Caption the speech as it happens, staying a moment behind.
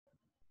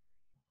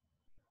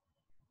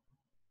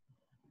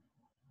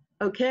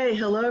Okay,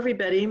 hello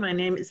everybody. My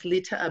name is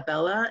Lita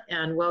Abella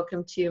and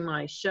welcome to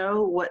my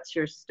show, What's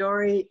Your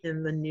Story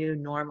in the New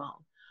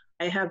Normal?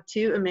 I have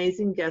two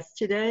amazing guests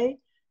today,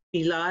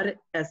 Pilar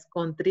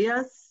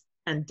Escontrias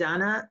and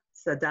Donna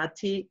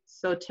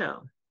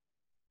Saadati-Soto.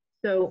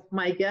 So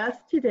my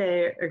guests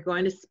today are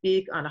going to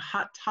speak on a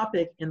hot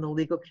topic in the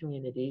legal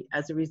community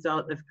as a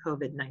result of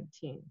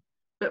COVID-19.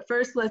 But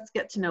first, let's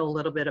get to know a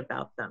little bit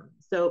about them.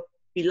 So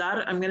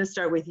Pilar, I'm going to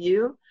start with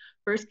you.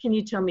 First, can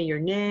you tell me your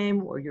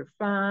name, where you're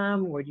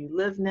from, where do you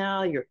live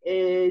now, your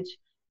age?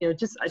 I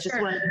just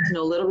Sure. wanted to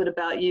know a little bit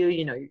about you,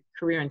 your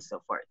career and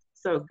so forth.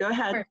 So go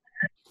ahead. Sure.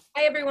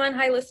 Hi, everyone.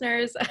 Hi,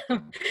 listeners.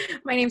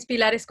 My name is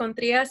Pilar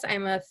Escontrias.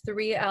 I'm a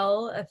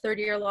 3L, a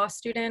third-year law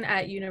student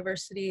at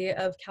University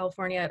of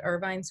California at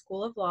Irvine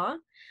School of Law.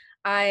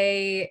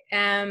 I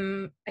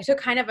took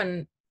kind of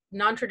a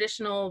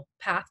non-traditional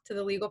path to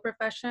the legal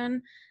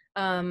profession.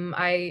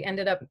 I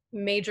ended up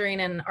majoring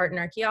in art and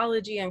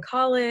archaeology in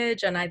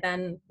college, and I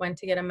then went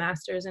to get a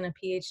master's and a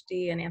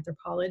PhD in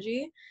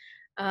anthropology.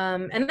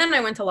 And then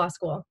I went to law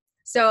school.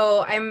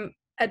 So I'm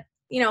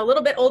a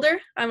little bit older.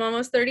 I'm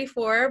almost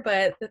 34,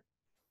 but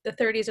the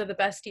 30s are the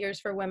best years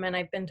for women,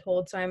 I've been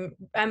told. So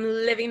I'm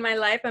living my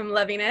life. I'm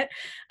loving it.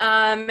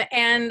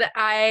 And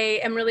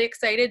I am really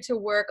excited to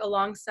work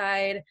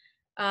alongside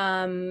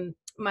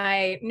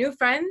my new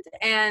friend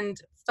and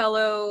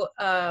fellow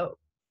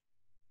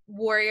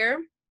warrior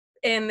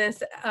in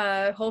this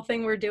whole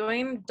thing we're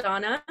doing,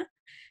 Donna.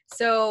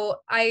 So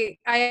I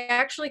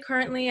actually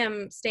currently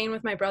am staying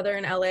with my brother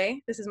in LA.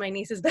 This is my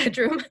niece's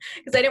bedroom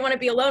because I didn't want to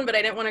be alone, but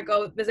I didn't want to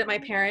go visit my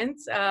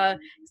parents because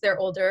they're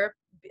older,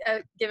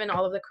 given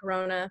all of the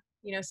corona,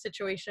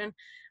 situation.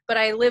 But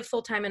I live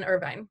full time in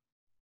Irvine.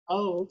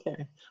 Oh,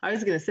 okay. I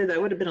was going to say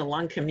that would have been a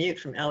long commute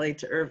from LA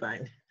to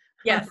Irvine.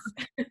 Yes.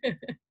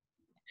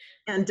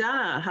 And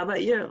Donna, how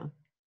about you?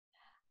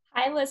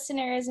 Hi,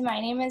 listeners.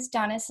 My name is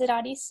Donna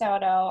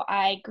Saadati-Soto.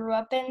 I grew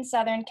up in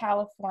Southern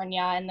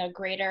California in the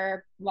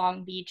greater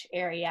Long Beach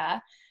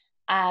area.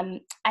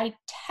 I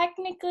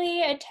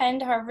technically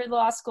attend Harvard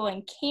Law School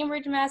in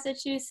Cambridge,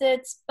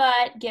 Massachusetts,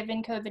 but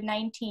given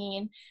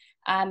COVID-19,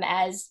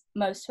 as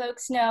most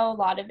folks know, a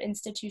lot of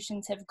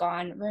institutions have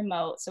gone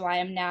remote. So I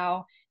am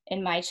now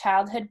in my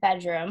childhood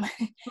bedroom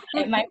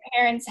at my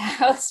parents'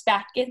 house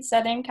back in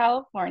Southern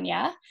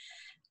California.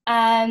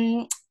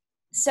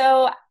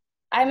 So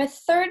I'm a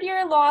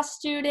third-year law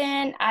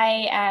student.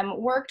 I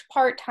worked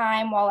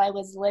part-time while I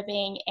was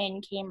living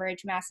in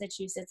Cambridge,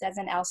 Massachusetts as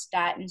an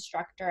LSTAT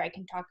instructor. I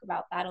can talk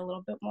about that a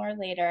little bit more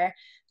later.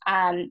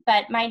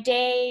 But my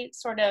day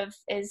sort of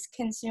is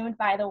consumed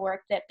by the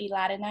work that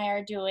Pilar and I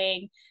are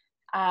doing,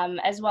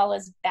 as well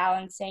as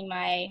balancing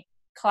my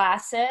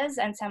classes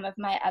and some of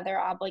my other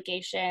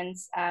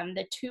obligations.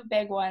 The two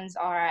big ones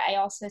are I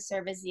also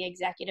serve as the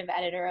executive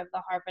editor of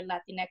the Harvard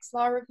Latinx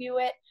Law Review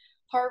at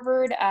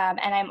Harvard, and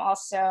I'm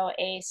also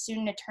a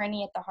student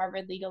attorney at the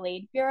Harvard Legal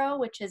Aid Bureau,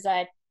 which is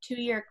a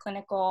 2-year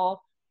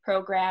clinical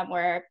program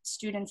where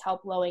students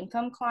help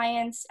low-income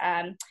clients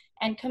and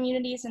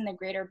communities in the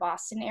greater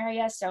Boston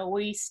area. So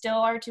we still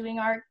are doing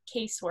our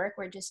casework,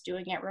 we're just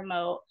doing it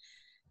remote.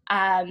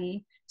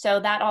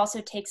 So that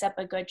also takes up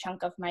a good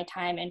chunk of my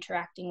time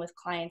interacting with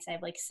clients. I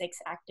have like 6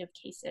 active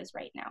cases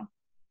right now.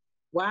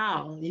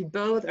 Wow, you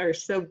both are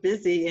so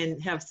busy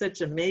and have such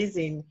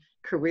amazing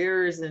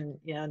careers and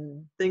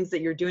things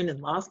that you're doing in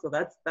law school.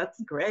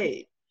 That's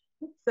great.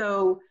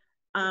 So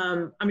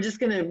I'm just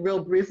going to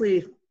real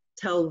briefly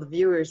tell the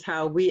viewers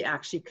how we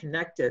actually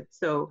connected.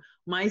 So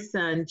my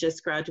son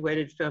just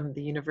graduated from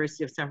the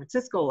University of San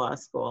Francisco Law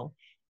School,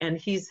 and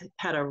he's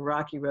had a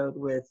rocky road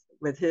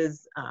with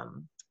his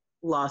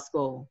law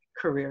school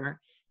career.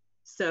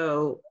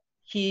 So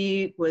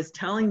he was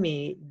telling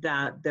me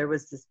that there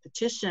was this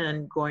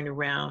petition going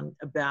around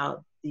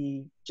about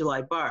the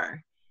July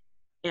bar,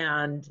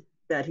 and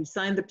that he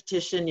signed the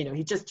petition.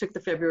 He just took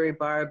the February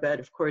bar, but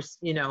of course,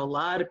 a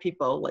lot of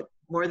people, like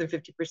more than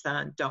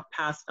 50%, don't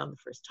pass it on the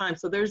first time.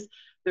 So there's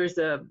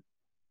a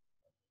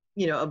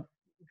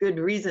good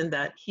reason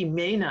that he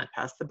may not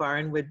pass the bar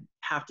and would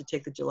have to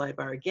take the July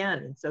bar again.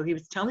 And so he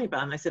was telling me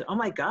about it, and I said, oh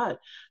my God,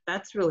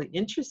 that's really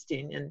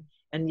interesting.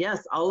 And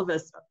yes, all of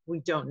us, we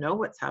don't know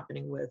what's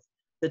happening with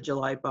the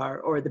July bar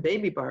or the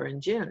baby bar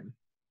in June.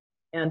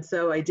 And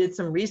so I did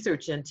some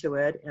research into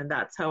it, and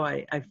that's how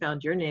I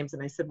found your names.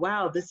 And I said,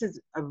 wow, this is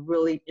a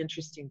really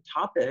interesting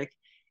topic.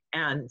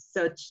 And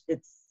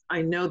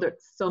I know that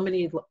so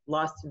many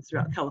law students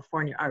throughout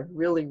California are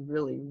really,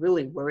 really,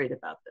 really worried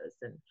about this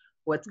and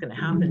what's going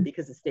to happen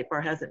because the state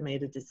bar hasn't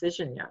made a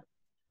decision yet.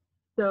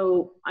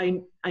 So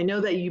I know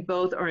that you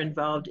both are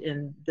involved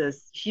in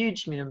this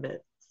huge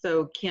movement.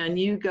 So can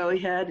you go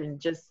ahead and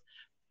just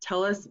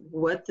tell us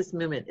what this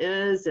movement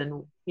is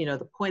and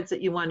the points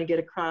that you want to get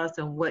across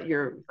and what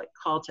your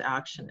call to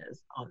action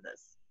is on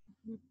this?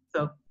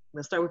 So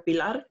we'll start with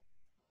Pilar.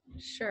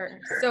 Sure.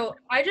 So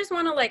I just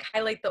want to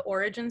highlight the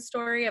origin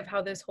story of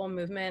how this whole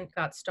movement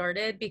got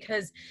started,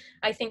 because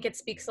I think it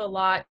speaks a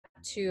lot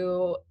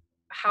to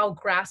how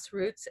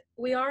grassroots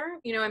we are.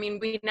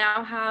 We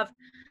now have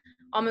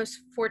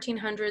almost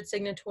 1,400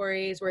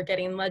 signatories. We're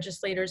getting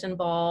legislators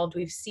involved.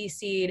 We've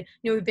CC'd,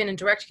 we've been in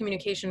direct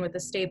communication with the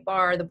state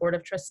bar, the board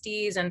of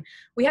trustees, and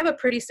we have a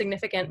pretty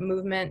significant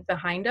movement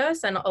behind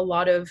us and a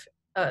lot of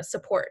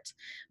support.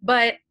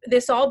 But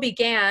this all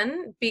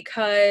began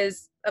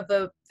because of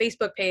the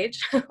Facebook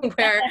page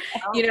where,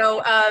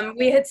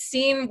 we had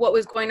seen what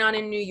was going on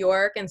in New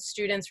York and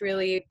students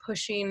really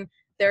pushing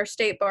their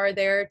state bar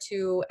there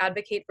to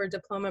advocate for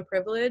diploma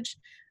privilege.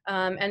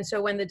 And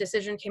so when the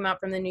decision came out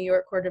from the New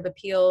York Court of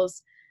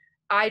Appeals,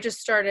 I just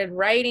started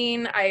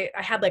writing. I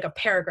had like a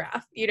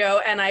paragraph,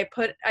 and I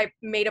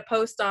made a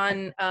post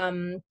on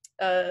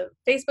a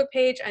Facebook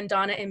page, and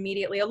Donna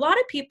immediately, a lot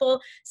of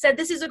people said,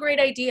 this is a great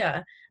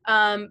idea.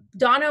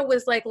 Donna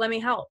was like, let me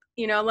help,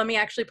 let me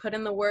actually put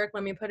in the work,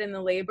 let me put in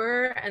the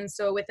labor. And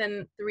so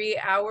within 3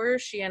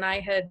 hours, she and I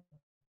had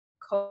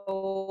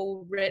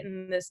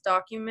co-written this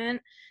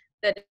document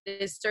that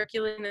is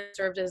circulating and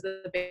served as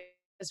the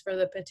basis for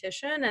the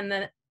petition, and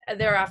then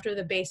thereafter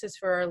the basis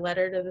for our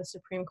letter to the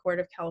Supreme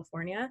Court of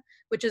California,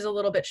 which is a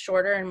little bit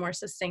shorter and more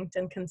succinct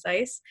and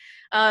concise.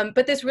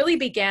 But this really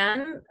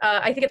began,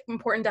 I think it's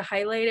important to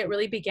highlight, it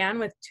really began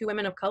with 2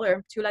 women of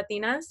color, 2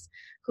 Latinas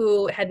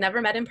who had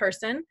never met in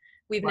person.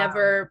 We've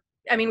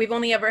we've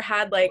only ever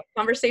had like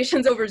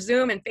conversations over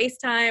Zoom and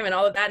FaceTime and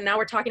all of that. And now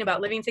we're talking about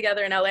living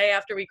together in LA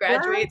after we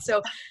graduate.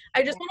 So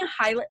I just want to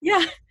highlight,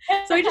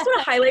 So I just want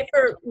to highlight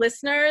for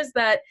listeners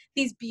that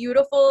these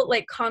beautiful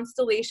like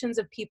constellations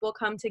of people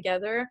come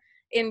together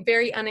in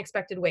very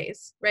unexpected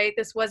ways, right?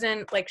 This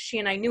wasn't like she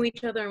and I knew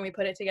each other and we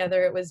put it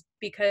together. It was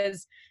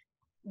because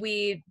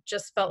we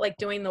just felt like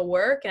doing the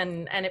work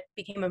and it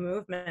became a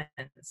movement.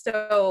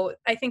 So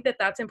I think that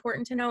that's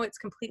important to know. It's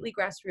completely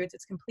grassroots.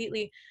 It's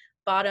completely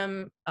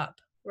bottom up,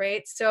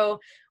 right? So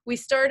we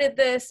started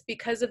this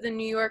because of the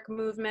New York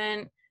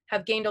movement,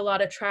 have gained a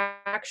lot of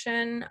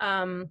traction.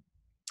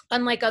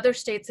 Unlike other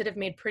states that have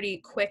made pretty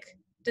quick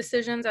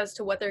decisions as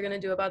to what they're going to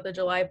do about the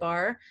July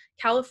bar,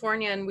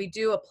 California, and we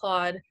do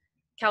applaud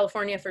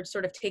California for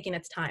sort of taking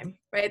its time,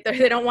 right?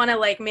 They don't want to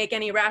like make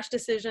any rash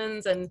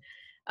decisions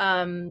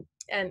and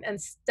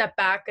step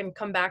back and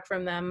come back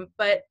from them.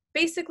 But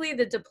basically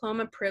the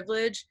diploma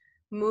privilege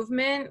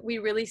movement we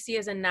really see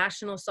as a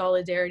national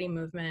solidarity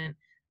movement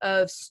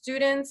of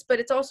students, but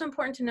it's also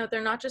important to note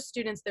they're not just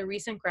students, they're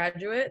recent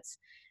graduates,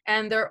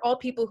 and they're all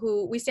people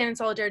who we stand in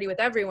solidarity with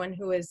everyone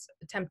who is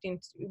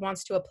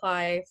wants to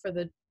apply for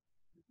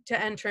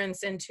to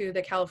entrance into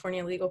the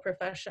California legal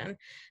profession.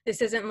 This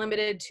isn't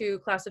limited to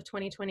class of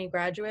 2020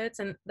 graduates,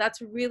 and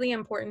that's really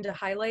important to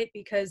highlight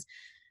because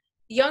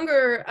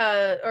younger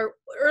or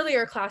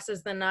earlier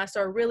classes than us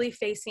are really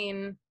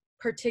facing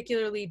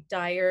particularly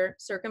dire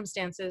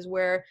circumstances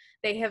where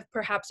they have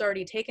perhaps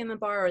already taken the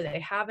bar or they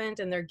haven't,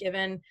 and they're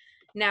given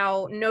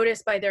now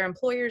notice by their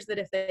employers that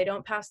if they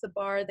don't pass the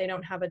bar, they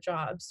don't have a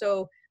job.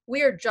 So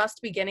we are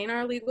just beginning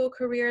our legal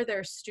career. There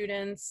are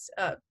students,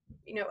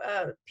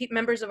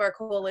 members of our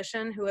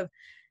coalition who have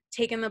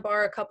taken the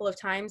bar a couple of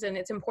times, and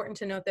it's important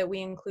to note that we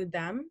include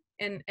them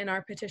in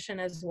our petition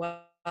as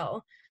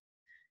well.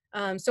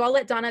 So I'll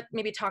let Donna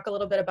maybe talk a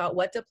little bit about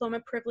what diploma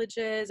privilege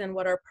is and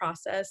what our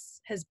process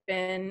has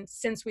been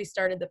since we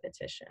started the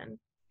petition.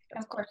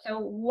 Of course. So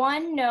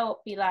one note,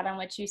 Pilar, on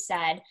what you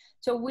said.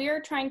 So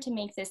we're trying to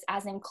make this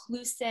as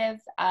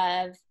inclusive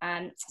of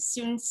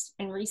students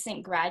and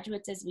recent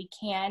graduates as we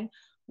can.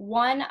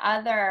 One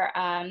other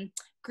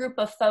group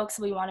of folks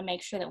we want to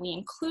make sure that we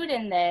include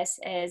in this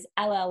is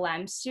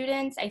LLM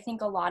students. I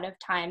think a lot of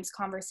times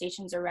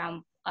conversations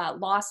around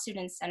law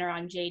students center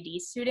on JD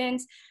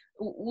students.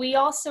 We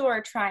also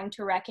are trying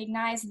to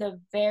recognize the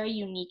very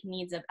unique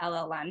needs of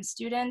LLM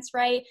students,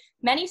 right?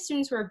 Many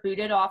students were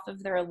booted off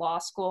of their law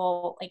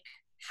school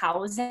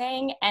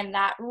housing, and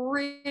that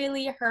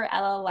really hurt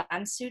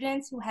LLM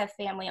students who have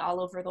family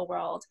all over the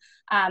world.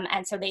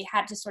 And so they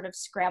had to sort of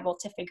scramble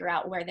to figure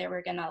out where they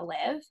were gonna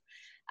live.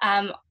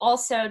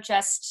 Also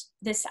just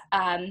this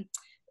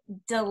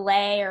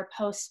delay or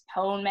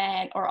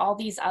postponement or all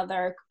these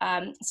other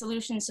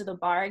solutions to the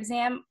bar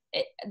exam,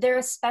 they're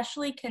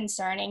especially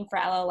concerning for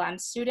LLM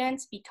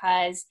students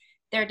because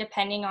they're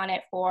depending on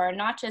it for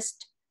not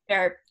just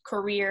their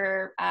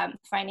career,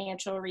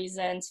 financial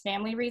reasons,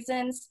 family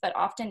reasons, but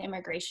often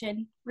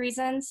immigration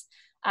reasons.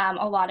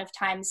 A lot of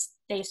times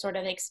they sort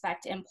of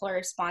expect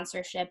employer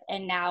sponsorship,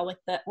 and now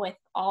with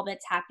all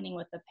that's happening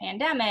with the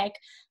pandemic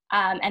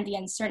and the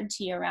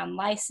uncertainty around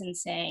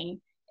licensing,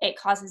 it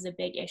causes a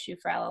big issue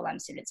for LLM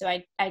students. So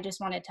I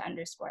just wanted to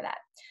underscore that.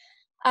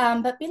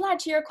 But Pilar,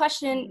 to your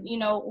question,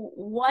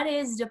 what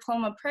is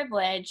diploma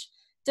privilege?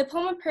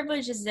 Diploma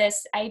privilege is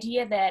this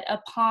idea that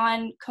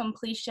upon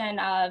completion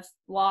of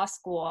law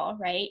school,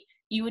 right,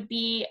 you would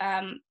be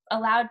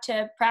allowed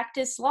to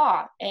practice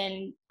law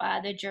in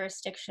the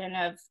jurisdiction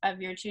of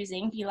your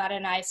choosing. Pilar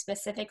and I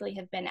specifically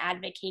have been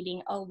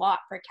advocating a lot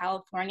for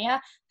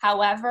California.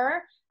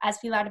 However, as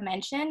Pilar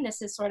mentioned,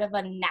 this is sort of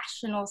a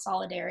national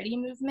solidarity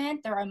movement.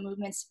 There are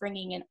movements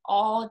springing in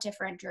all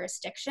different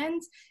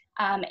jurisdictions,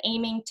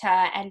 aiming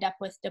to end up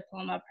with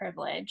diploma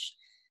privilege.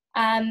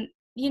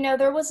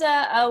 there was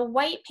a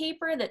white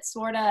paper that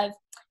sort of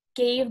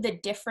gave the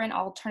different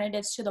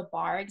alternatives to the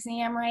bar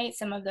exam, right?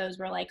 Some of those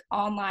were like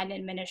online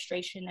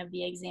administration of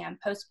the exam,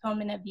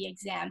 postponement of the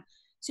exam,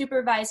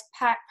 supervised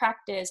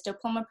practice,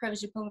 diploma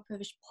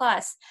privilege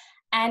plus.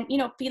 And,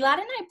 Pilar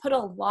and I put a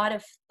lot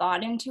of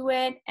thought into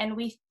it, and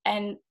we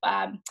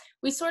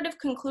sort of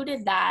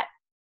concluded that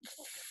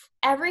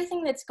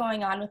everything that's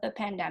going on with the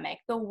pandemic,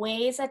 the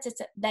ways that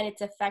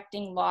it's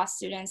affecting law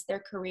students,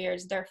 their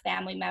careers, their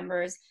family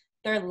members,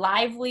 their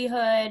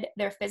livelihood,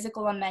 their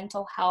physical and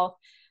mental health,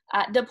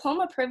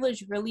 diploma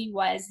privilege really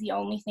was the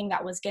only thing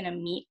that was going to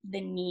meet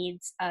the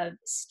needs of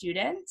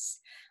students.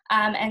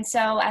 And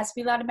so, as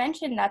Pilar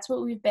mentioned, that's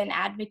what we've been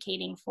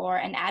advocating for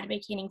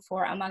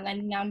among a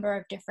number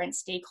of different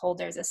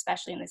stakeholders,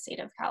 especially in the state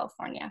of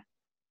California.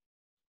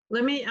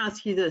 Let me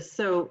ask you this.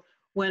 So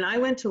when I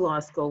went to law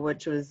school,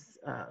 which was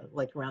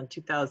like around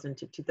 2000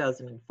 to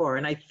 2004,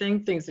 and I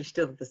think things are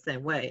still the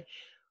same way,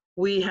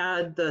 we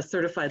had the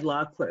certified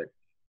law clerk.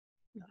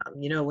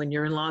 When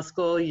you're in law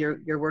school,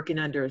 you're working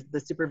under the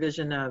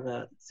supervision of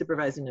a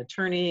supervising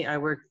attorney. I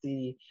worked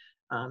the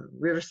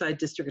Riverside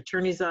District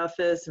Attorney's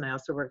Office, and I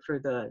also worked for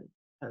the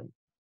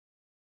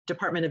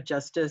Department of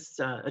Justice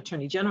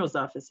Attorney General's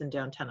Office in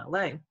downtown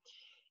LA.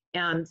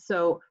 And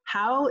so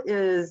how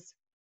is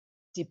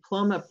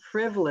diploma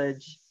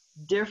privilege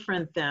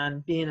different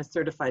than being a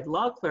certified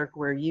law clerk,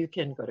 where you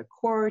can go to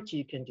court,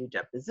 you can do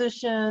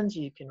depositions,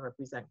 you can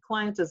represent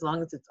clients, as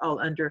long as it's all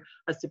under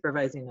a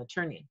supervising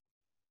attorney?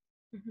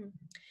 Mm-hmm.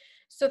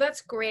 So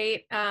that's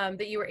great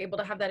that you were able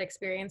to have that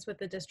experience with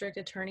the district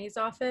attorney's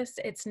office.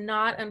 It's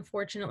not,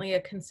 unfortunately,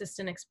 a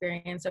consistent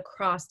experience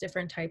across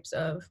different types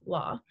of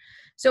law.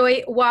 So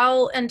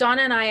and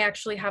Donna and I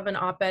actually have an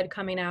op-ed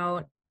coming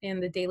out in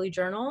the Daily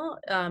Journal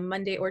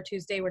Monday or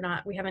Tuesday.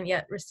 We haven't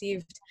yet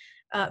received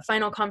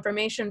final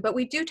confirmation, but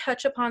we do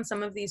touch upon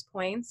some of these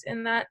points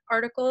in that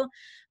article,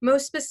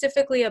 most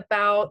specifically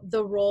about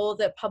the role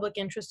that public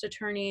interest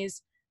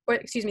attorneys,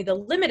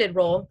 the limited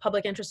role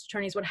public interest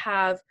attorneys would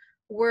have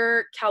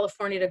were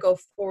California to go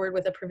forward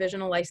with a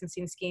provisional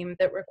licensing scheme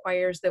that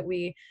requires that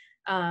we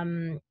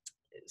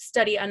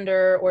study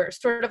under, or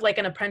sort of like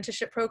an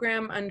apprenticeship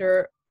program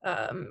under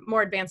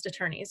more advanced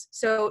attorneys.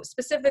 So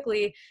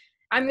specifically,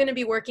 I'm going to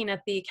be working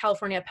at the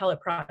California Appellate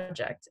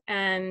Project.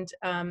 And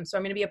so I'm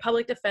going to be a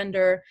public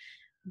defender.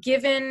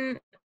 Given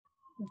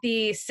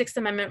the Sixth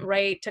Amendment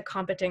right to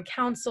competent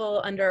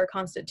counsel under our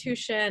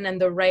Constitution,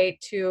 and the right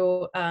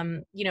to,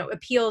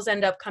 appeals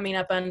end up coming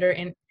up under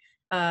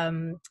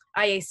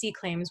IAC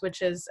claims,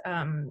 which is,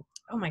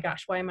 oh my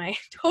gosh, why am I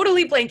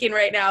totally blanking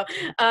right now?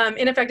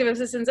 Ineffective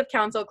assistance of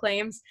counsel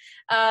claims.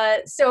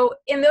 So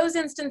in those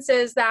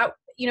instances that,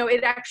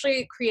 it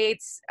actually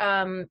creates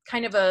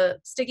kind of a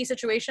sticky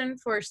situation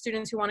for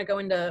students who want to go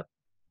into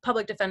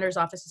public defender's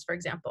offices, for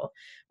example.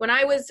 When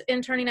I was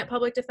interning at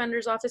public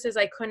defender's offices,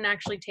 I couldn't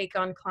actually take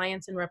on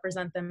clients and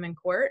represent them in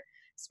court,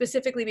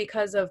 specifically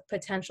because of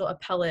potential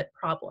appellate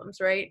problems,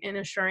 right? In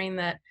assuring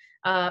that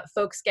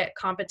folks get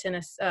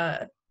competent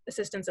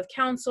assistance of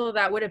counsel.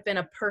 That would have been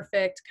a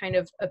perfect kind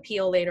of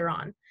appeal later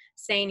on,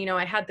 saying,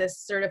 I had this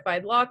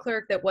certified law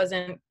clerk that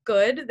wasn't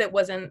good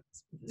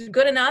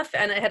enough,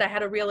 and I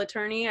had a real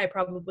attorney, I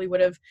probably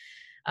would have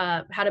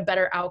had a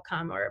better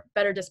outcome or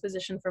better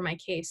disposition for my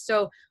case.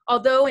 So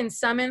although in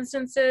some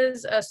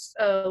instances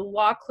a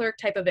law clerk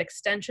type of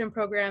extension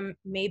program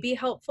may be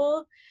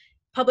helpful,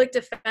 public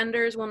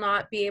defenders will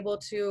not be able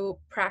to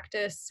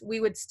practice. We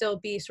would still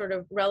be sort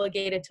of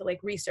relegated to like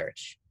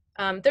research.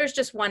 There's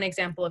just one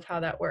example of how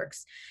that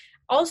works.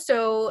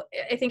 Also,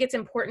 I think it's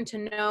important to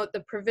note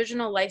the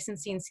provisional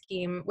licensing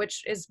scheme,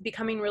 which is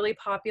becoming really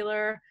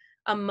popular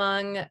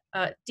among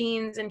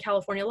deans in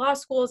California law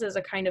schools as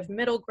a kind of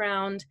middle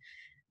ground,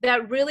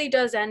 that really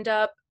does end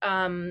up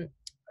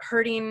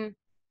hurting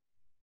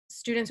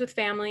students with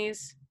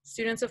families,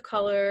 students of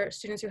color,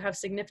 students who have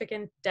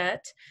significant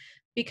debt,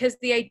 because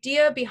the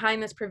idea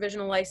behind this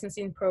provisional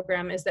licensing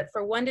program is that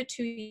for 1 to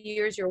 2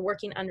 years, you're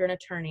working under an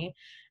attorney,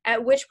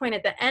 at which point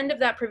at the end of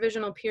that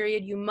provisional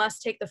period, you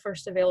must take the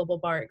first available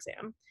bar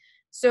exam.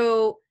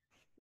 So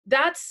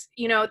that's,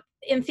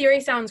 in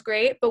theory sounds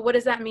great, but what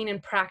does that mean in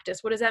practice?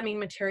 What does that mean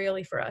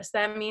materially for us?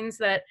 That means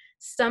that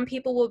some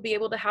people will be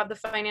able to have the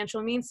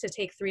financial means to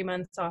take 3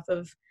 months off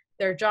of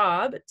their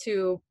job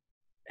to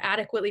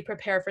adequately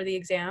prepare for the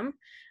exam.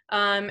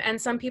 And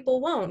some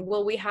people won't.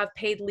 Will we have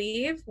paid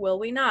leave? Will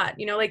we not?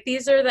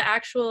 These are the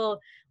actual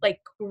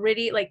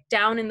gritty,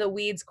 down in the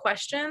weeds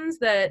questions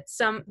that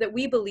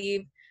we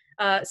believe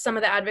some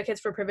of the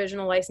advocates for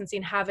provisional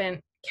licensing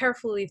haven't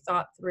carefully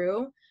thought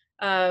through.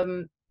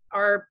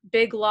 Our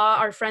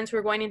friends who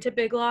are going into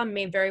big law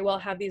may very well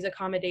have these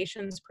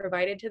accommodations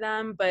provided to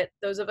them, but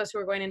those of us who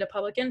are going into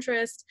public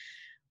interest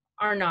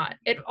are not.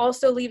 It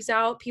also leaves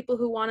out people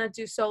who want to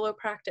do solo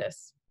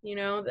practice.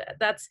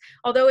 That's,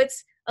 although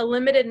it's a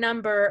limited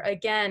number,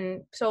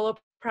 again, solo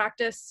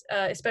practice,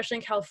 especially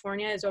in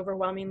California, is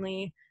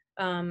overwhelmingly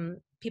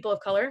people of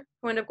color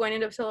who end up going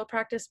into solo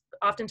practice,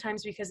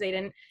 oftentimes because they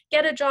didn't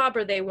get a job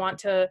or they want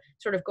to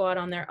sort of go out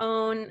on their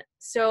own.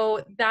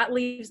 So that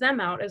leaves them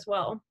out as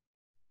well.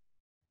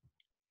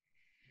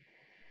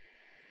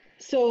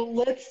 So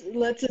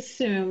let's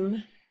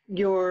assume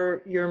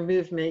your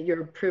movement,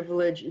 your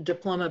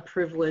diploma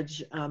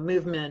privilege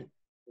movement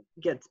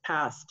gets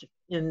passed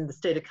in the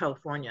state of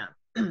California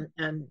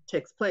and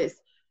takes place.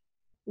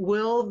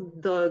 Will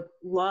the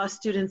law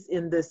students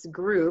in this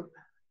group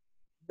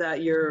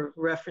that you're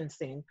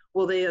referencing,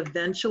 will they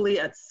eventually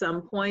at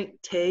some point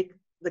take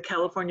the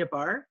California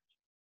bar?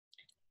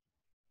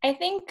 I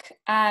think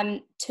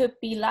to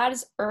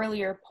Pilar's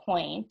earlier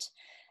point,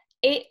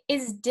 it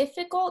is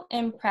difficult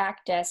in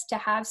practice to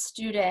have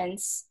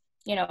students,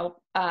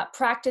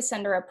 practice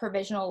under a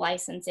provisional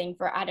licensing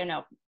for,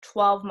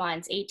 12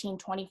 months, 18,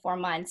 24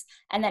 months,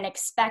 and then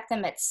expect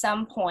them at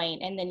some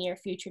point in the near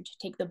future to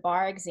take the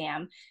bar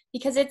exam,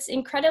 because it's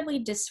incredibly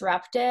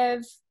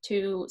disruptive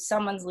to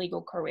someone's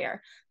legal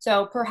career.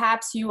 So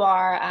perhaps you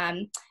are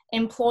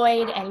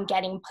employed and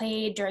getting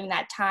paid during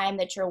that time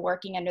that you're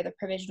working under the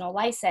provisional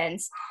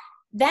license.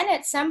 Then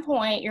at some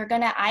point, you're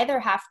going to either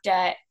have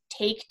to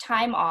take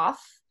time off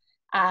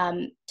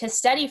to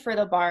study for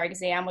the bar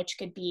exam, which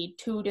could be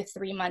 2 to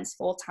 3 months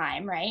full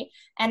time, right?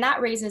 And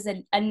that raises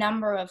a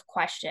number of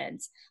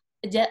questions.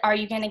 Are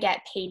you going to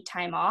get paid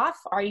time off?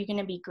 Are you going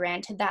to be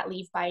granted that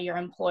leave by your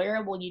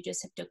employer? Will you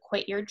just have to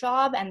quit your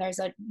job? And there's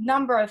a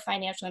number of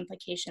financial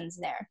implications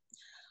there.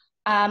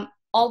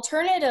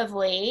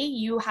 Alternatively,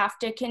 you have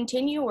to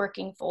continue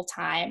working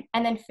full-time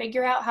and then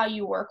figure out how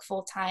you work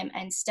full-time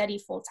and study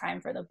full-time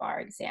for the bar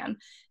exam.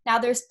 Now,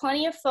 there's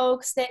plenty of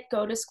folks that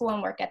go to school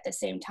and work at the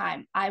same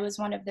time. I was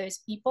one of those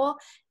people.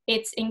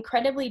 It's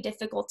incredibly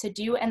difficult to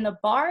do, and the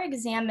bar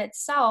exam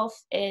itself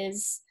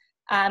is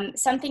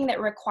something that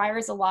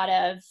requires a lot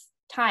of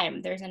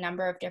time. There's a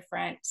number of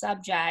different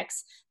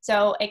subjects.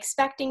 So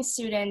expecting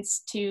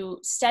students to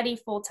study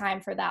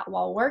full-time for that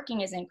while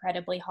working is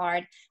incredibly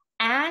hard.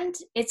 And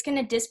it's going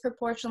to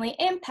disproportionately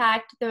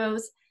impact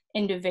those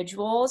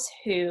individuals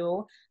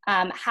who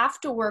have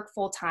to work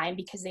full-time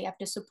because they have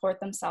to support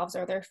themselves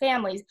or their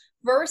families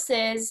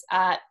versus,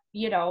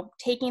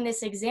 taking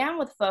this exam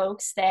with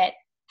folks that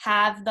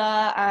have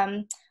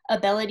the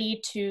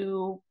ability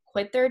to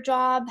quit their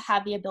job,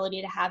 have the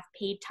ability to have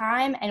paid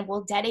time, and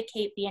will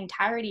dedicate the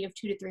entirety of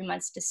 2 to 3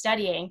 months to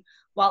studying,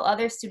 while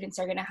other students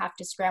are going to have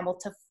to scramble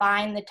to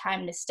find the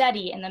time to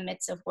study in the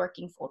midst of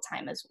working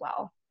full-time as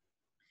well.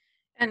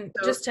 And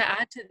just to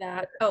add to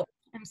that,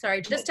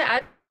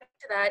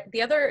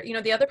 the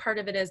other part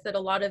of it is that a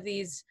lot of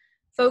these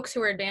folks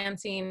who are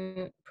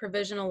advancing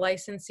provisional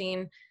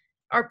licensing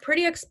are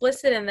pretty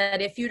explicit in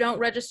that if you don't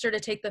register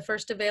to take the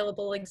first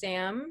available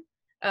exam,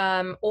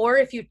 or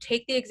if you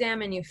take the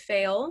exam and you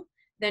fail,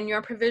 then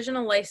your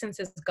provisional license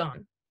is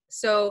gone.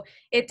 So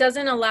it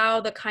doesn't allow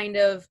the kind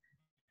of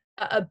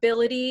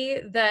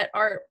ability that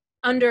are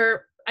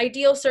under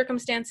ideal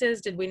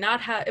circumstances,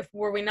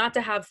 were we not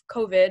to have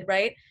COVID,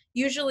 right?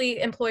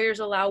 Usually employers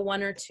allow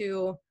 1 or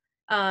 2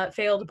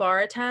 failed bar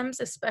attempts,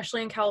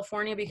 especially in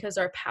California, because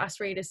our pass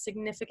rate is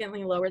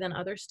significantly lower than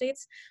other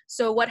states.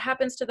 So what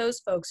happens to those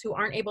folks who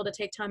aren't able to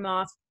take time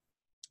off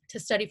to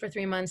study for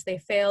 3 months, they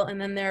fail,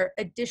 and then they're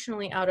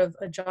additionally out of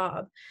a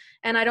job.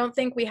 And I don't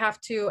think we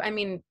have to,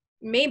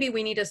 maybe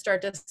we need to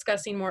start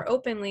discussing more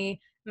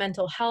openly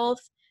mental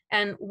health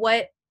and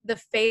what the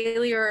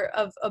failure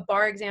of a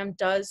bar exam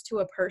does to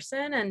a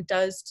person and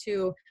does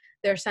to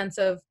their sense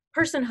of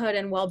personhood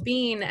and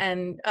well-being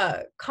and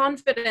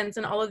confidence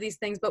and all of these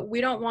things. But we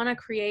don't want to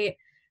create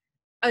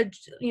a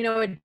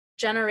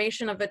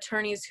generation of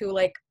attorneys who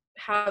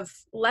have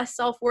less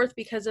self-worth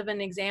because of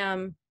an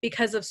exam,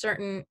 because of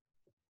certain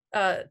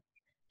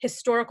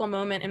historical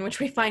moment in which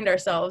we find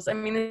ourselves.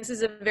 This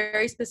is a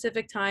very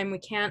specific time. We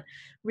can't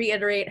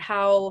reiterate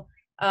how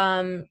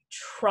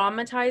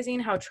traumatizing,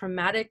 how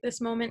traumatic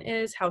this moment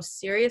is, how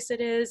serious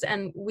it is.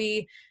 And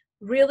we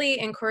really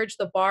encourage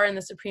the bar and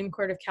the Supreme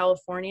Court of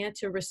California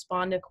to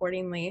respond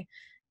accordingly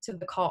to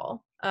the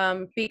call,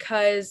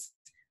 because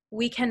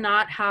we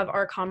cannot have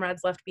our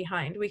comrades left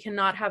behind. We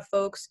cannot have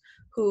folks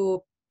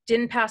who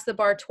didn't pass the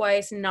bar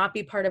twice not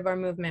be part of our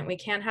movement. We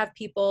can't have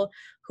people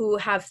who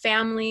have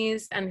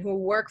families and who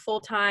work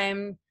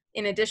full-time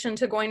in addition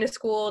to going to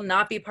school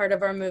not be part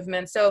of our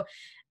movement. So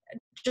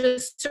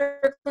just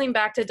circling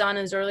back to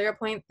Donna's earlier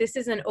point, this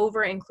is an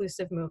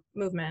over-inclusive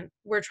movement.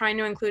 We're trying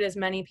to include as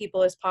many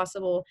people as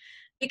possible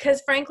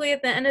because frankly,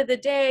 at the end of the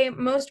day,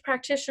 most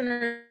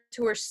practitioners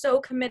who are so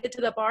committed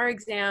to the bar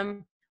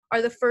exam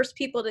are the first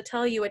people to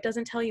tell you it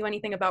doesn't tell you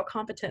anything about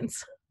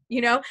competence,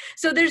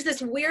 So there's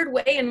this weird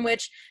way in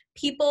which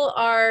people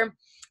are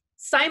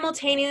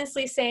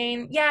simultaneously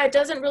saying, yeah, it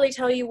doesn't really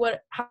tell you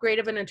how great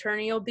of an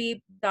attorney you'll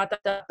be, but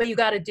you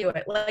got to do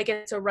it. Like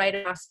it's a rite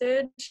of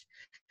passage.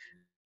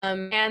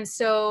 And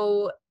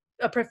so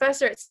a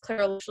professor at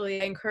Claire,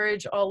 actually, I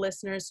encourage all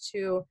listeners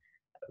to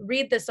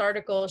read this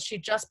article. She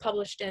just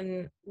published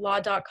in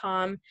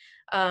law.com.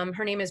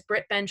 Her name is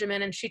Britt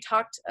Benjamin, and she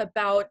talked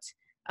about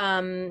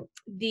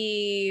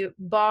the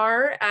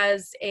bar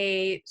as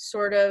a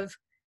sort of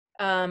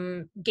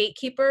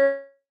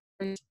gatekeeper.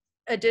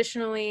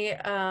 Additionally,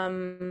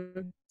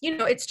 you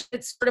know, it's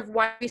sort of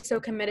why we're so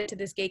committed to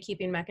this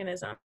gatekeeping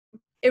mechanism.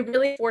 It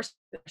really forces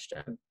the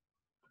question.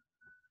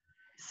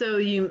 So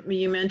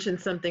you mentioned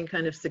something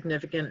kind of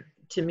significant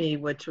to me,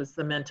 which was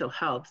the mental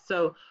health.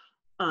 So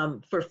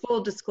for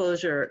full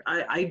disclosure,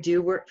 I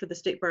do work for the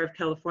State Bar of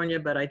California,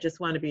 but I just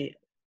want to be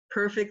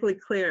perfectly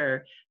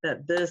clear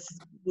that this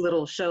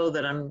little show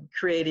that I'm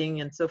creating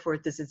and so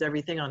forth, this is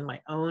everything on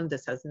my own.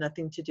 This has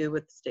nothing to do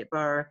with the State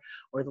Bar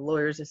or the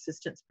Lawyers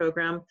Assistance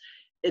Program.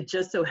 It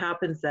just so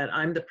happens that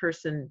I'm the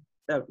person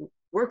that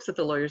works at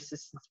the Lawyers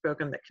Assistance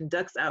Program that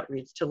conducts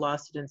outreach to law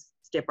students,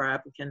 State Bar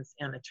applicants,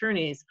 and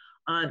attorneys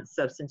on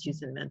substance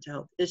use and mental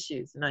health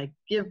issues. And I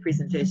give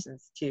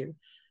presentations to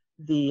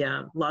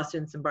the law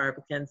students and bar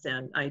applicants,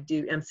 and I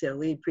do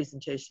MCLE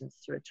presentations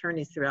to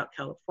attorneys throughout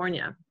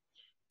California.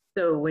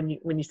 So when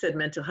you said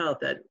mental health,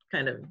 that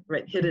kind of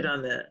hit it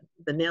on the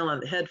nail on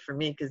the head for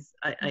me, because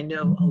I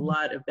know a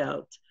lot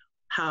about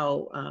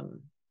how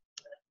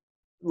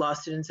law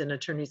students and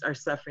attorneys are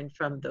suffering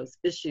from those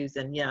issues.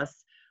 And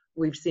yes,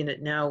 we've seen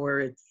it now where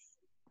it's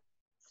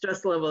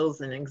stress levels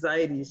and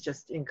anxiety is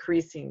just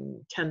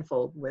increasing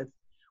tenfold with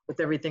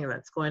everything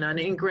that's going on.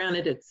 And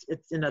granted, it's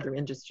in other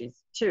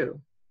industries too.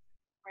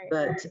 Right.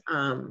 But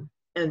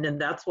and then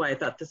that's why I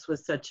thought this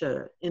was such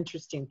an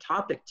interesting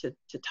topic to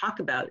talk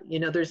about. You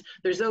know,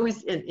 there's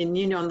always, and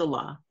you know, in the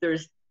law,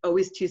 there's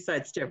always two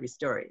sides to every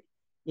story.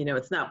 You know,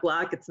 it's not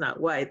black, it's not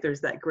white. There's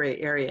that gray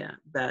area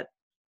that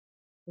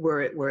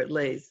where it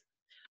lays.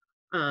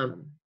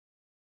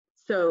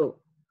 So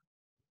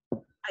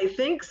I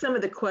think some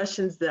of the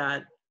questions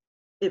that,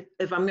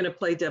 if I'm going to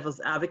play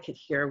devil's advocate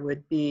here,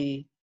 would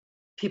be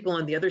people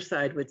on the other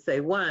side would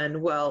say,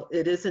 one, well,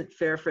 it isn't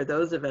fair for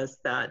those of us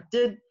that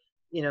did,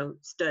 you know,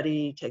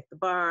 study, take the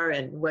bar,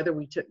 and whether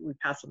we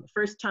passed on the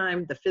first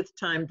time, the 5th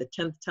time, the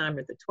 10th time,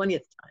 or the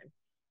 20th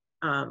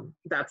time.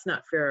 That's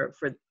not fair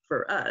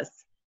for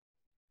us.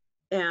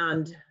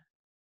 And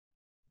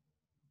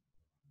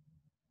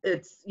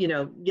it's, you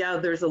know, yeah,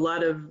 there's a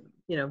lot of,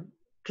 you know,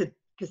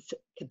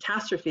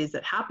 catastrophes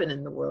that happen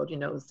in the world, you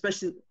know,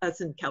 especially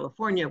us in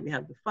California. We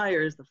have the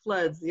fires, the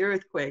floods, the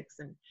earthquakes,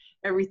 and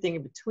everything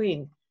in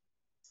between.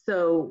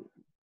 So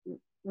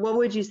what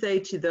would you say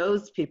to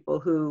those people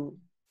who,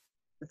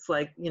 it's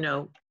like, you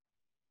know,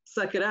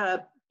 suck it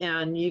up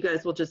and you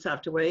guys will just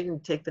have to wait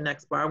and take the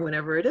next bar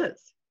whenever it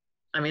is?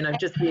 I mean, I'm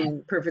just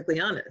being perfectly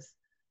honest.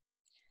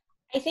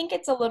 I think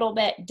it's a little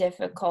bit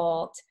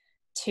difficult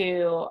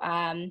to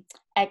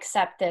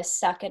accept this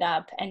suck it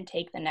up and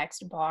take the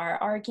next bar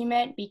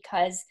argument,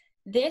 because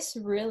this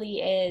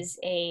really is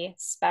a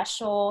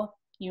special,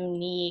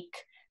 unique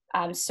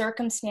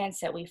circumstance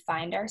that we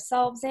find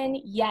ourselves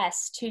in.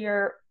 Yes, to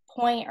your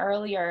point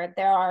earlier,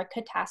 there are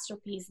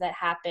catastrophes that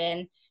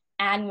happen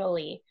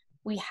annually.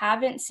 We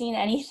haven't seen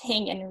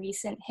anything in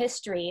recent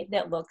history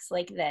that looks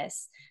like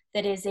this,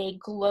 that is a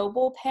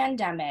global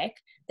pandemic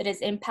that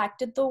has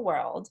impacted the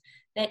world,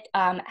 that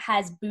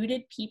has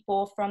booted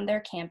people from their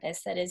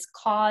campus, that has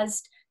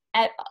caused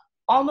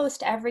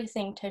almost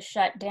everything to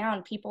shut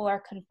down. People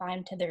are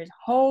confined to their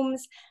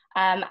homes.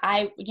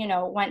 I, you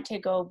know, went to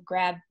go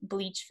grab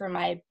bleach for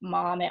my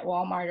mom at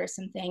Walmart or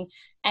something,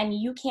 and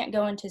you can't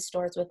go into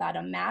stores without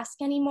a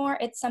mask anymore.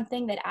 It's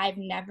something that I've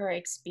never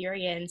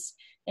experienced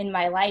in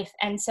my life.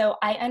 And so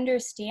I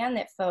understand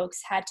that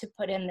folks had to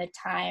put in the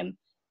time,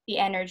 the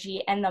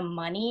energy, and the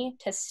money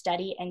to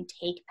study and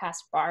take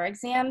past bar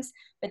exams,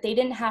 but they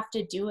didn't have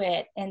to do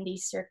it in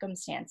these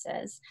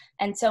circumstances.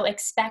 And so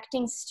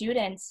expecting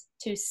students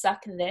to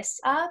suck this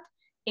up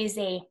is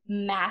a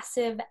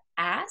massive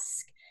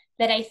ask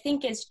that I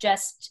think is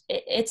just,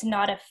 it's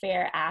not a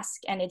fair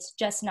ask, and it's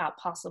just not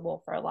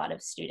possible for a lot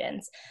of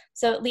students.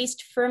 So at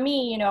least for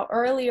me, you know,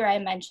 earlier I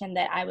mentioned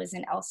that I was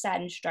an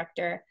LSAT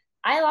instructor.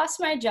 I lost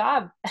my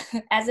job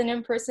as an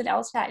in-person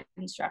LSAT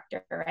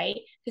instructor, right?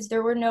 Because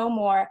there were no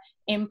more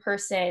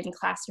in-person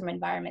classroom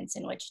environments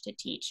in which to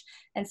teach.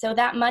 And so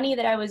that money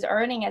that I was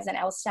earning as an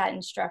LSAT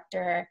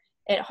instructor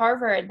at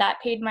Harvard,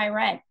 that paid my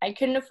rent. I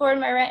couldn't afford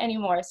my rent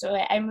anymore, so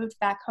I moved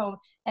back home.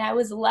 And I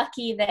was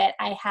lucky that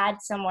I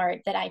had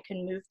somewhere that I could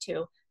move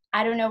to.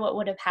 I don't know what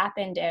would have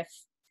happened if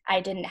I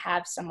didn't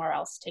have somewhere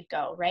else to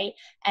go, right?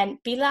 And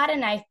Pilar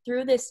and I,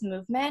 through this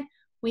movement,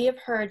 we have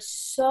heard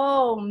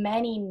so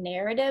many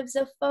narratives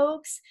of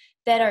folks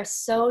that are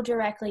so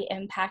directly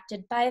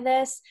impacted by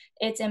this.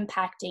 It's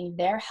impacting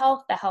their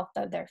health, the health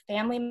of their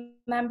family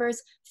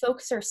members.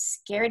 Folks are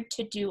scared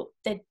to do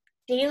the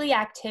daily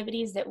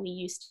activities that we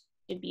used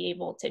to be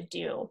able to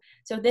do.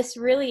 So this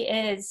really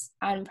is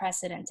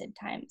unprecedented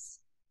times.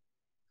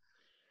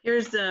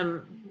 Here's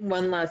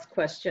one last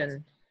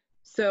question.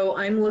 So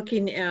I'm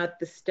looking at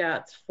the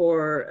stats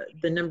for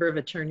the number of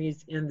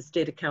attorneys in the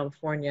state of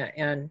California,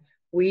 and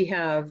we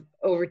have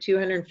over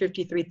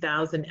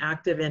 253,000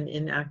 active and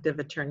inactive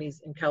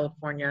attorneys in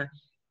California.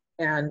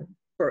 And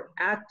for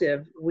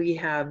active, we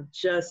have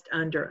just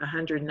under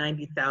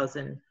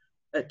 190,000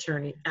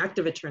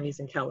 active attorneys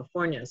in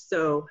California.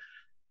 So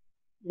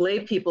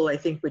lay people, I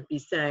think, would be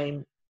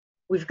saying,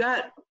 we've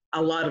got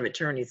a lot of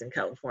attorneys in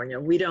California.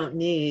 We don't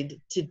need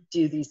to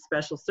do these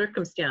special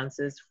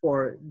circumstances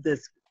for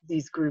this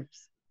group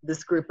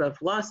of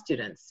law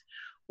students.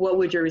 What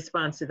would your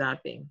response to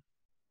that be?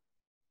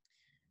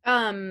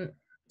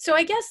 So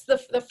I guess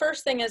the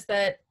first thing is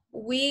that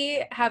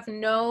we have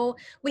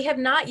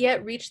not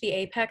yet reached the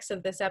apex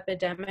of this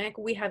epidemic.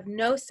 We have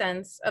no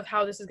sense of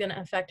how this is going to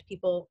affect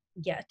people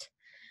yet.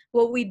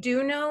 What we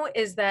do know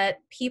is that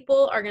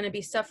people are going to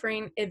be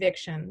suffering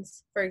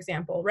evictions, for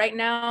example. Right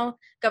now,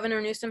 Governor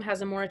Newsom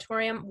has a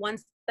moratorium.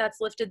 Once that's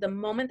lifted, the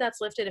moment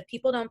that's lifted, if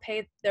people don't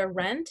pay their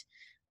rent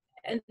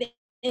in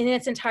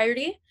its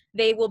entirety,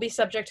 they will be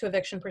subject to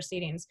eviction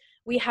proceedings.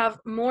 We have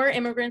more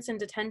immigrants in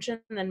detention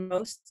than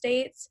most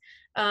states.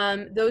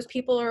 Those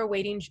people are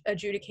awaiting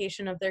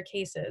adjudication of their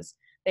cases.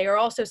 They are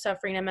also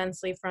suffering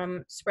immensely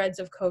from spreads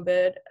of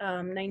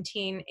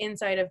COVID-19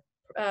 inside of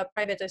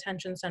private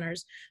detention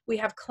centers. We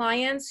have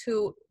clients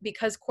who,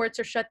 because courts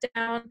are shut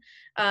down,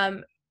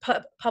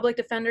 public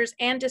defenders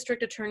and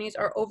district attorneys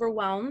are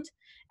overwhelmed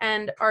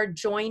and are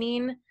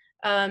joining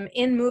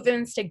in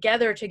move-ins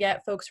together to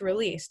get folks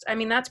released. I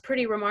mean, that's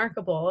pretty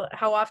remarkable.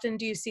 How often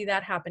do you see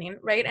that happening,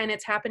 right? And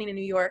it's happening in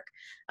New York,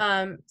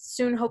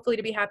 soon hopefully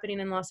to be happening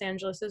in Los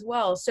Angeles as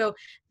well. So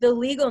the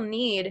legal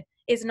need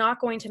is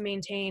not going to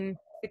maintain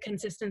the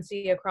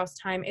consistency across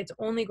time. It's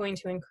only going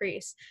to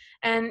increase.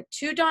 And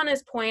to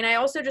Donna's point, I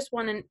also just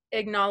want to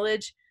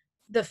acknowledge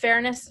the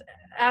fairness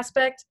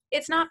aspect.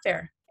 It's not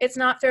fair. It's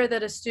not fair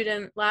that a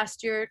student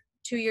last year,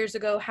 2 years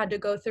ago, had to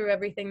go through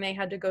everything they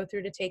had to go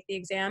through to take the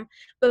exam.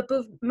 But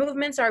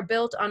movements are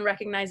built on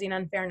recognizing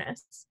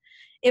unfairness.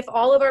 If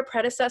all of our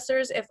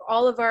predecessors, if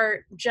all of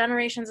our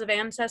generations of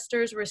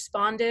ancestors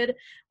responded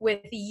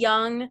with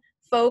young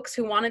folks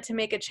who wanted to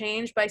make a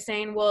change by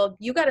saying, well,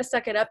 you got to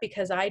suck it up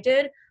because I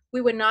did,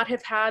 we would not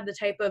have had the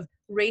type of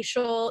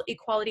racial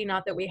equality,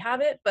 not that we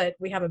have it, but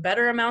we have a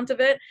better amount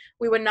of it.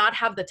 We would not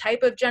have the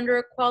type of gender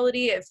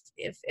equality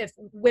if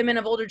women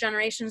of older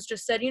generations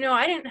just said, you know,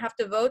 I didn't have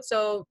to vote,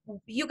 so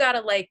you got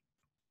to like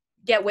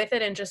get with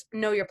it and just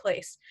know your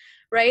place,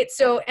 right?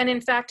 So, and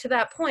in fact, to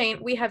that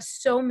point, we have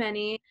so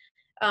many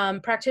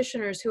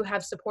practitioners who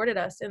have supported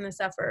us in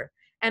this effort.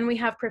 And we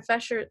have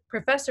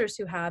professors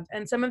who have,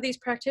 and some of these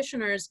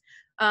practitioners,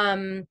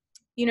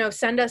 you know,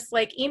 send us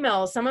like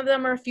emails. Some of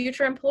them are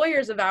future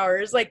employers of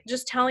ours, like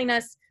just telling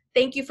us,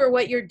 thank you for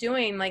what you're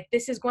doing. Like,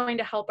 this is going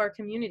to help our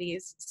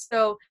communities.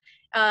 So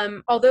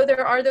although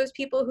there are those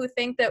people who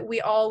think that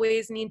we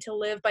always need to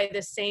live by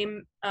the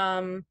same,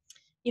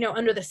 you know,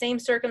 under the same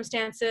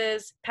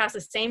circumstances, pass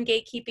the same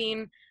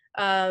gatekeeping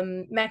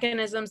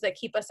mechanisms that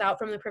keep us out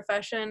from the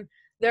profession,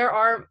 there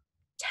are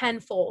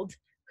tenfold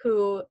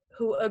who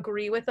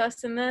agree with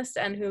us in this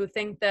and who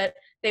think that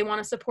they want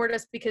to support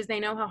us because they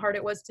know how hard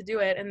it was to do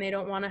it, and they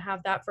don't want to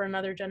have that for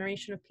another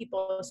generation of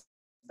people,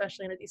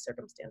 especially under these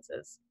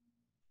circumstances.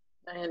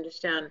 I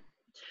understand.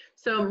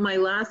 So my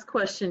last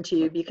question to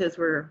you, because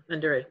we're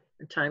under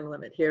a time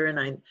limit here, and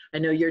I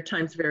know your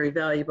time's very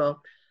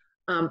valuable.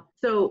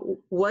 So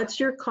what's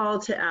your call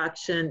to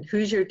action?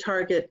 Who's your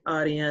target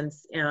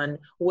audience, and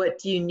what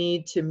do you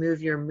need to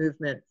move your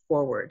movement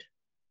forward?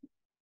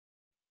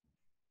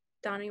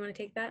 Donna, you want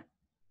to take that?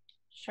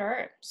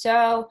 Sure.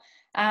 So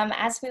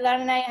as Pilar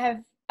and I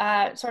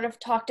have sort of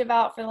talked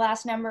about for the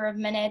last number of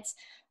minutes,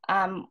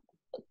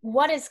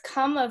 what has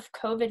come of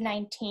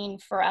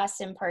COVID-19 for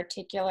us in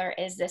particular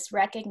is this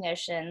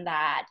recognition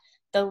that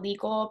the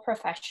legal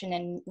profession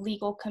and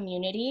legal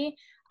community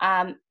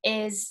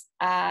is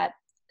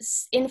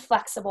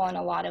inflexible in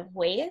a lot of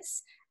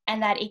ways,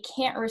 and that it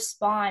can't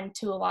respond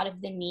to a lot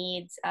of the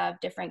needs of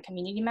different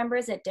community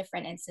members at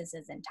different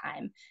instances in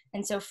time.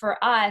 And so for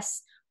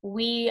us,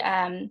 we,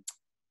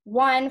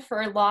 one,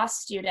 for law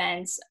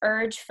students,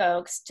 urge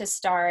folks to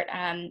start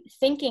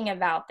thinking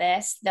about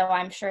this, though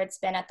I'm sure it's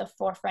been at the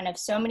forefront of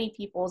so many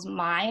people's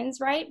minds,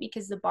 right?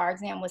 Because the bar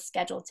exam was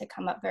scheduled to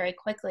come up very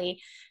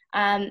quickly.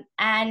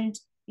 And,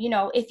 you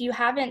know, if you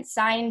haven't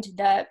signed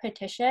the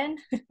petition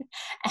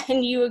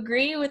and you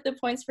agree with the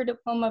points for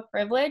diploma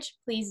privilege,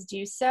 please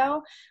do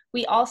so.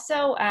 We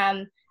also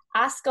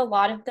ask a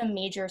lot of the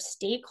major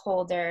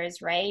stakeholders,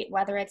 right?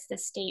 Whether it's the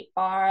state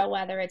bar,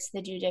 whether it's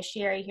the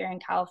judiciary here in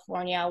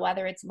California,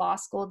 whether it's law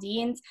school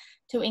deans,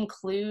 to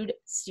include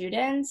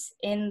students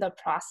in the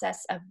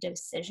process of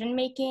decision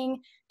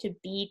making, to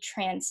be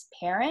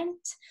transparent,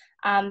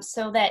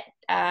 so that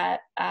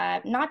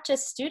not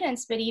just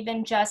students, but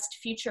even just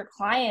future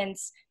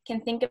clients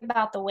can think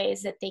about the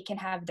ways that they can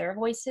have their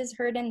voices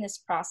heard in this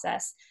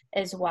process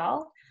as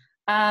well.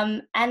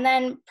 And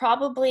then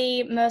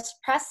probably most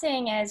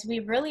pressing is we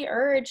really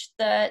urge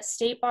the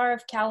State Bar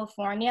of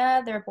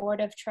California, their Board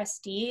of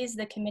Trustees,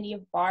 the Committee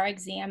of Bar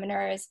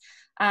Examiners,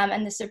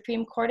 and the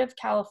Supreme Court of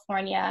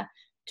California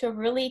to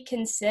really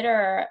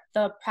consider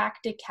the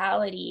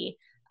practicality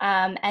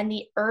and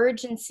the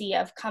urgency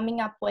of coming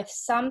up with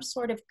some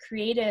sort of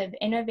creative,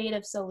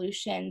 innovative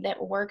solution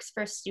that works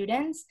for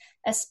students,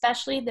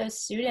 especially those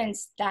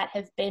students that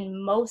have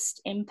been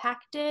most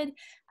impacted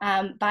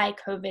by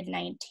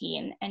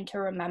COVID-19, and to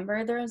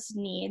remember those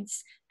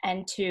needs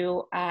and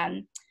to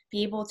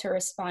be able to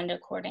respond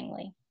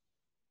accordingly.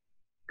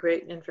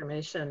 Great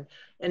information.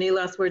 Any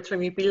last words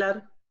from you,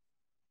 Pilar?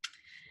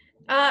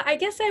 I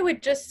guess I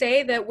would just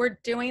say that we're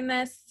doing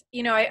this.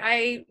 You know,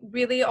 I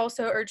really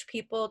also urge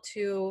people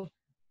to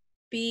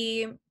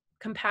be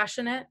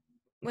compassionate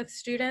with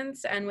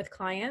students and with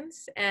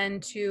clients,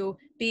 and to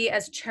be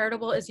as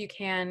charitable as you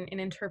can in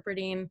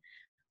interpreting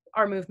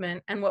our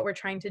movement and what we're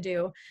trying to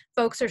do.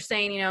 Folks are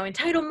saying, you know,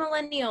 entitled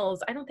millennials.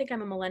 I don't think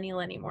I'm a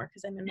millennial anymore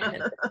because I'm in my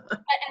mid. But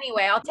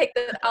anyway, I'll take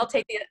the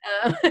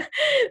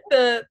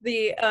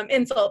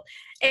insult,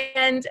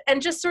 and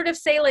just sort of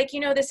say, like,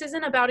 you know, this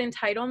isn't about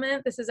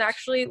entitlement. This is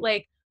actually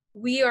like,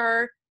 we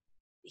are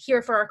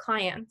here for our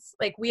clients.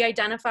 Like, we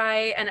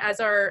identify, and as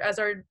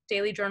our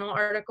Daily Journal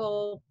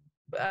article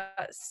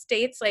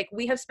states, like,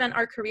 we have spent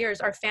our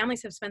careers, our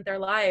families have spent their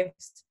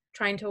lives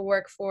trying to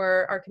work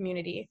for our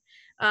community.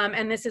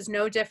 And this is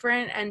no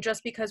different. And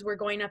just because we're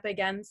going up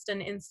against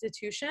an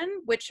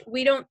institution, which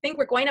we don't think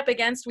we're going up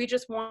against, we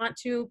just want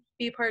to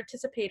be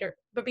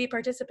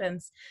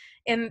participants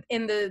in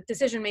the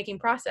decision-making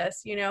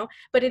process, you know.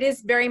 But it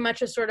is very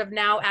much a sort of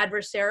now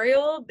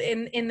adversarial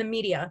in the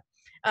media,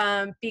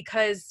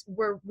 because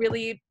we're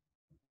really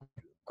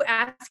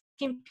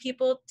asking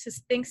people to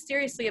think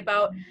seriously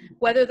about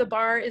whether the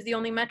bar is the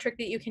only metric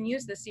that you can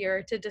use this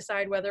year to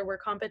decide whether we're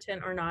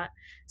competent or not.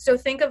 So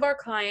think of our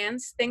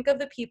clients, think of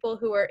the people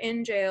who are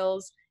in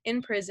jails,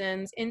 in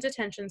prisons, in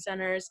detention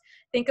centers,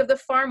 think of the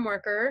farm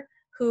worker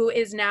who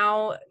is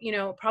now, you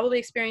know, probably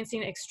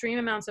experiencing extreme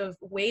amounts of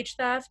wage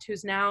theft,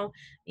 who's now,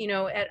 you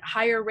know, at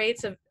higher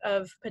rates of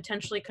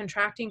potentially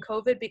contracting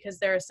COVID because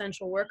they're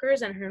essential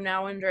workers, and who are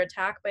now under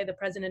attack by the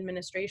present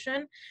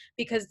administration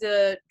because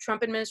the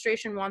Trump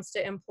administration wants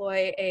to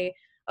employ a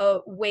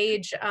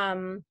wage,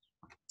 I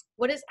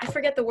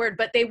forget the word,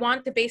 but they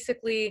want to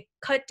basically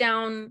cut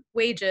down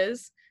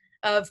wages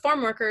of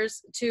farm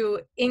workers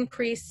to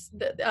increase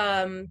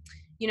the,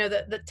 you know,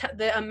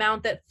 the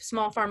amount that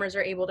small farmers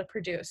are able to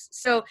produce.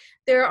 So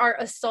there are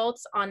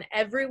assaults on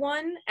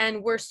everyone,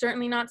 and we're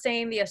certainly not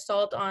saying the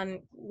assault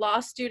on law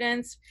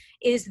students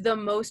is the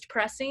most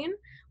pressing.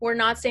 We're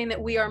not saying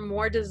that we are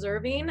more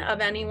deserving of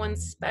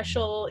anyone's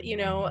special, you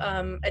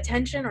know,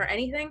 attention or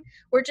anything.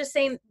 We're just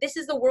saying this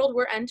is the world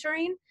we're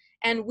entering,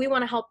 and we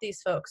want to help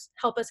these folks,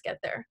 help us get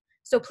there.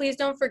 So please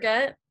don't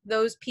forget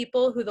those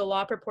people who the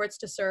law purports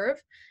to serve.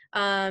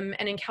 And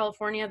in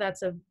California,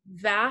 that's a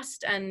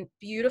vast and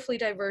beautifully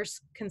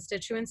diverse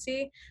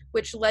constituency,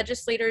 which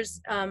legislators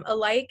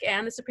alike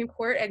and the Supreme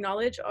Court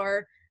acknowledge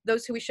are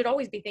those who we should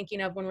always be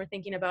thinking of when we're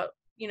thinking about,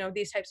 you know,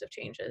 these types of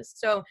changes.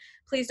 So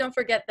please don't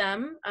forget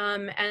them,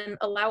 and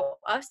allow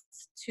us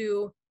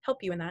to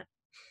help you in that.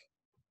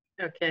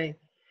 Okay.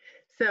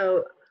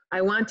 So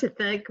I want to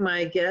thank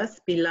my guests,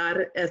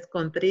 Pilar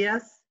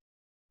Escontrias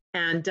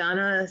and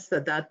Donna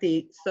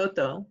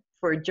Saadati-Soto,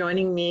 for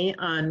joining me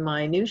on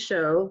my new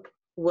show,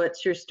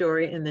 What's Your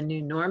Story in the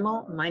New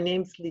Normal? My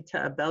name's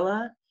Lita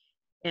Abella,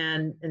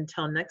 and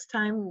until next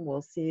time,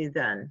 we'll see you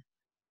then.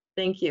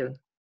 Thank you.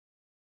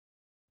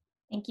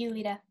 Thank you,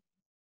 Lita.